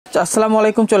আসসালামু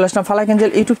আলাইকুম, চলে আসলাম ফালাক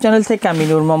এঞ্জেল ইউটিউব চ্যানেল থেকে। আমি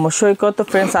নূর মোহাম্মদ সৈকত। তো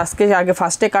ফ্রেন্ডস, আজকে আগে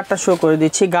ফার্স্টে কার্ডটা শো করে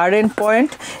দিচ্ছি। গার্ডেন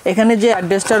পয়েন্ট, এখানে যে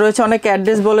অ্যাড্রেসটা রয়েছে, অনেকে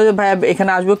অ্যাড্রেস বলে যে ভাই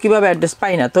এখানে আসবো কীভাবে, অ্যাড্রেস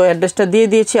পাই না। তো অ্যাড্রেসটা দিয়ে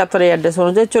দিয়েছি, আপনারা এই অ্যাড্রেস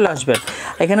অনুযায়ী চলে আসবেন।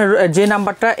 এখানে যে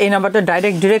নাম্বারটা, এই নাম্বারটা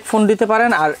ডিরেক্ট ফোন দিতে পারেন।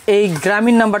 আর এই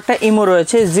গ্রামীণ নাম্বারটা ইমো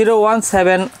রয়েছে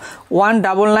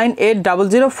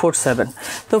 01719980047।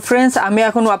 তো ফ্রেন্ডস, আমি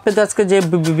এখন আপনাদের আজকে যে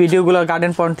ভিডিওগুলো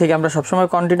গার্ডেন পয়েন্ট থেকে আমরা সবসময়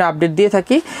কন্টিনিউ আপডেট দিয়ে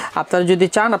থাকি। আপনারা যদি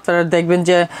চান, আপনারা দেখবেন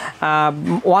যে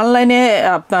অনলাইনে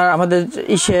আপনার আমাদের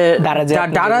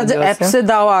দারাজ অ্যাপসে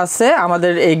দেওয়া আছে,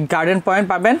 আমাদের এই গার্ডেন পয়েন্ট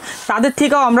পাবেন। তাদের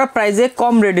থেকেও আমরা প্রাইজে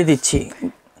কম রেটে দিচ্ছি।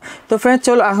 তো ফ্রেন্ডস,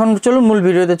 চলুন মূল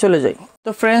ভিডিওতে চলে যাই।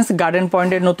 তো ফ্রেন্ডস, গার্ডেন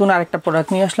পয়েন্টের নতুন আরেকটা প্রোডাক্ট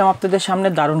নিয়ে আসলাম আপনাদের সামনে।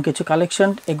 দারুণ কিছু কালেকশন।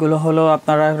 এগুলো হলো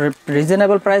আপনারা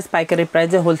রিজনেবল প্রাইস, পাইকারি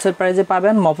প্রাইসে, হোলসেল প্রাইসে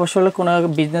পাবেন। মফস্বলে কোনো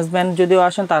বিজনেসম্যান যদিও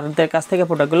আসেন, তাদের কাছ থেকে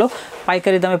প্রোডাক্টগুলো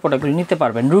পাইকারি দামে প্রোডাক্টগুলো নিতে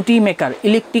পারবেন। রুটি মেকার,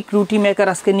 ইলেকট্রিক রুটি মেকার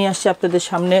আজকে নিয়ে আসছি আপনাদের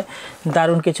সামনে।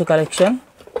 দারুণ কিছু কালেকশন,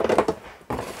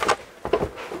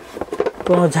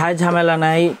 কোনো ঝামেলা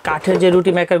নাই। কাঠের যে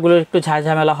রুটি মেকারগুলো একটু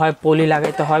ঝামেলা হয়, পলি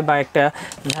লাগাইতে হয় বা একটা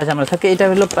ঝামেলা থাকে। এটা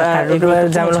হলো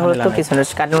ঝামেলা হলো তো কিছু না,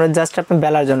 কাঠের জাস্ট আপনি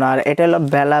বেলার জন্য। আর এটা হলো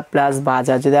বেলা প্লাস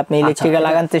ভাজা। যদি আপনি ইলেকট্রিক্যাল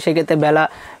লাগান তো সেক্ষেত্রে বেলা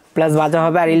প্লাস ভাজা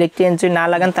হবে। আর ইলেকট্রিক যদি না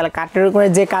লাগান তাহলে কাঠের উপরে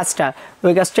যে কাজটা,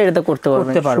 ওই কাজটা এটাতে করতে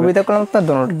পারবেন। সুবিধা করলাম আপনার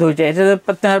দুইটা। এটা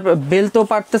আপনার বেলতেও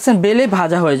পারতেছেন, বেলে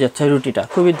ভাজা হয়ে যাচ্ছে রুটিটা।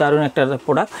 খুবই দারুণ একটা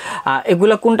প্রোডাক্ট।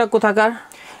 এগুলো কোনটা কোথাকার?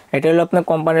 এটা হলো আপনার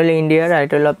কোম্পানি হলো ইন্ডিয়ার, আর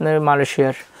এটা হলো আপনার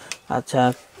মালয়েশিয়ার। আচ্ছা,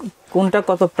 কোনটা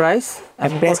কত প্রাইস?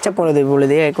 প্রাইসটা পরে বলে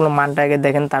দিই, এগুলো মানটা আগে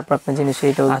দেখেন, তারপর আপনি জিনিস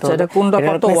এইটা। আচ্ছা, এটা কোনটা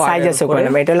কত সাইজ আছে কোন?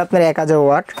 এটা হলো আপনার 1000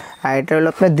 ওয়াট, আর এটা হলো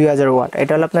আপনার 2000 ওয়াট।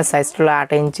 এটা হলো আপনার সাইজটা হলো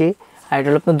 8 ইঞ্চি, আর এটা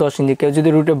হলো আপনার 10 ইঞ্চি। কেউ যদি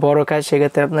রুটে বড় খায়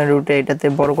সেক্ষেত্রে আপনার রুটে এটাতে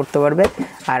বড় করতে পারবে।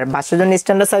 আর বাসার জন্য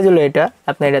স্ট্যান্ডার্ড সাইজ হলো এটা,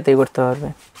 আপনি এটাতেই করতে পারবে।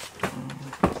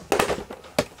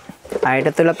 আর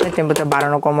এটা তো আপনি টেম্পারেচার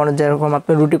বাড়ানো কমানো, যেরকম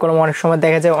আপনি রুটি কলম অনেক সময়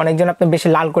দেখা যায় অনেকজন আপনি বেশি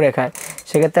লাল করে খায়,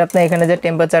 সেক্ষেত্রে আপনি এখানে যে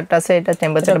টেম্পারেচারটা আছে এটা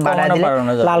টেম্পারেচার বাড়ায় দিলে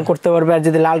লাল করতে পারবে। আর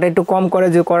যদি লালটা একটু কম করে,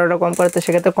 যদি কড়াটা কম করে, তো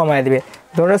সেক্ষেত্রে কমায় দিবে।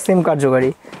 ধরুন সিম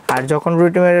কার্যকারী। আর যখন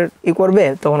রুটি ইয়ে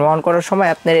তখন অন করার সময়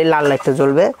আপনার এই লাল লাইটটা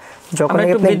জ্বলবে। যখন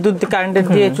বিদ্যুৎ কারেন্টের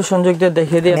দিয়ে একটু সংযোগ দিয়ে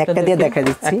দেখিয়ে দিই, একটা দিয়ে দেখা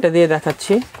দিচ্ছি, একটা দিয়ে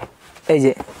দেখাচ্ছি। এই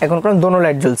যে এখন কোন দোনো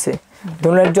লাইট জ্বলছে,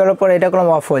 দোনো লাইট জ্বলার পর এটা কোন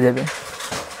অফ হয়ে যাবে।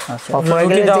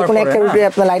 যেকোনো একটা রুটি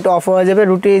আপনার লাইট অফ হয়ে যাবে।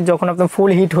 রুটি যখন আপনার ফুল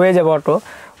হিট হয়ে যাবে, অটো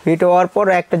হিট হওয়ার পর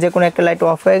একটা যেকোনো একটা লাইট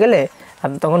অফ হয়ে গেলে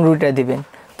আপনি তখন রুটিটা দিবেন।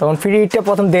 তখন ফ্রি হিটটা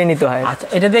প্রথম দিয়ে নিতে হয়। আচ্ছা,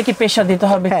 এটা দিয়ে কি প্রেসার দিতে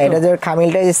হবে? হ্যাঁ, এটা যে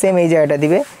খামিলটা সেম এই জায়গাটা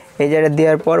দিবে। এই জায়গাটা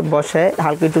দেওয়ার পর বসায়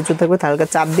হালকা একটু উঁচু থাকবে, হালকা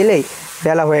চাপ দিলেই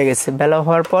বেলা হয়ে গেছে। বেলা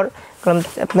হওয়ার পর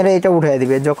আপনারা এটা উঠিয়ে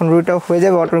দিবে। যখন রুটিটা হয়ে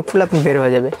যাবে অটোমেটিক ফুল আপনি বের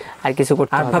হয়ে যাবে, আর কিছু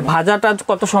করতে হবে না। ভাজাটা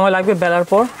কত সময় লাগবে বেলার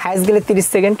পর? হাইস্ট গেলে 30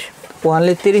 সেকেন্ড।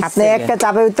 ওনলি 30 আপনি একটা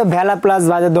চাপে তো ভেলা প্লাস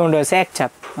ভাজা দোনটা আছে এক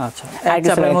চাপ। আচ্ছা, এক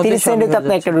চাপের মধ্যে 30 সেকেন্ডে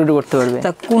আপনি একটা রুটি করতে পারবে।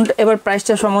 তা কোনটা এবার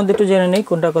প্রাইসটা সম্বন্ধে একটু জেনে নেই,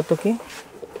 কোনটা কত কি?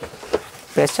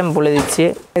 প্রাইসটা আমি বলে দিচ্ছি।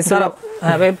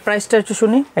 হ্যাঁ ভাই, প্রাইসটা একটু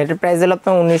শুনি। এটার প্রাইস হলো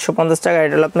আপনার 1950 টাকা।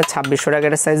 এটা হলো আপনার 2600 টাকা।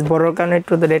 এটা সাইজ বড়র কারণে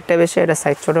একটু রেটটা বেশি, এটা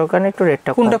সাইজ ছোটর কারণে একটু রেটটা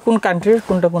কম। কোনটা কোন কান্ট্রির,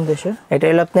 কোনটা কোন দেশের? এটা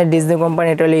হলো আপনার ডিজনি কোম্পানি,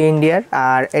 এটা হলো ইন্ডিয়ার।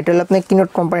 আর এটা হলো আপনার কিনোট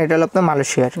কোম্পানি, এটা হলো আপনার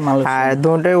মালয়েশিয়ার। আর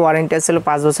দুটোর ওয়ারেন্টি আছে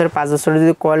 5 বছর। 5 বছরের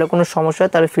যদি কয়েলে কোনো সমস্যা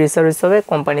হয় তাহলে ফ্রি সার্ভিস হবে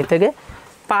কোম্পানি থেকে।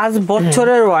 5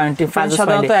 বছরের ওয়ারেন্টি।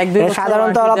 সাধারণত 1-2 বছর,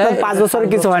 সাধারণত আপনার 5 বছরের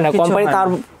কিছু হয় না। কোম্পানি তার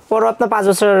পর আপনার 5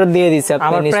 বছর দিয়ে দিচ্ছে।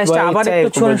 আমার প্রাইসটা আবার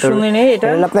একটু শুনে নেই। এটা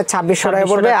হলো আপনার 2600 টাকা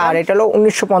পড়বে, আর এটা হলো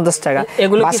 1950 টাকা।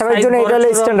 বাসার জন্য এটা হলো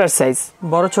স্ট্যান্ডার্ড সাইজ।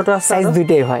 বড় ছোট সাইজ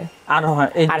দুইটাই হয়। আর হয়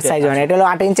আর সাইজ হয়, এটা হলো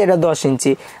 8 ইঞ্চি, এটা 10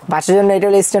 ইঞ্চি। বাসার জন্য এটা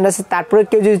হলো স্ট্যান্ডার্ড সাইজ। তারপরে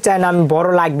কেউ যদি চায় না আমি বড়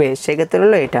লাগবে, সেক্ষেত্রে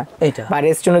হলো এটা। বা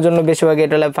রেস্টুরেন্টের জন্য বেশিরভাগ,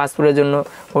 এটা হলো ফাস্টফুডের জন্য,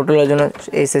 হোটেলের জন্য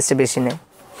এই সাইজটা বেশি নেয়।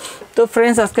 তো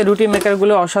ফ্রেন্ডস, আজকে রুটি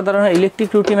মেকারগুলো অসাধারণ ইলেকট্রিক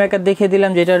রুটি মেকার দেখিয়ে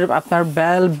দিলাম, যেটা আপনার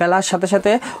বেলার সাথে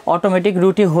সাথে অটোমেটিক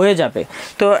রুটি হয়ে যাবে।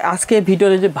 তো আজকে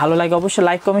ভিডিওটা যদি ভালো লাগে অবশ্যই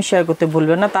লাইক কমেন্ট শেয়ার করতে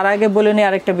ভুলবেন না। তার আগে বলে নিই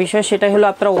আরেকটা বিষয়, সেটা হলো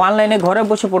আপনারা অনলাইনে ঘরে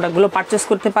বসে প্রোডাক্টগুলো পারচেস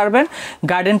করতে পারবেন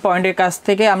গার্ডেন পয়েন্টের কাছ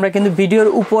থেকে। আমরা কিন্তু ভিডিওর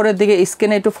উপরের দিকে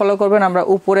স্ক্রিনে একটু ফলো করবেন, আমরা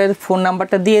উপরের ফোন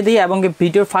নাম্বারটা দিয়ে দিই এবং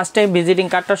ভিডিওর ফার্স্টে ভিজিটিং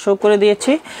কার্ডটা শো করে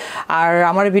দিয়েছি। আর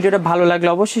আমার ভিডিওটা ভালো লাগলে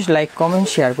অবশ্যই লাইক কমেন্ট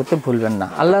শেয়ার করতে ভুলবেন না।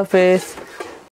 আল্লাহ হাফেজ।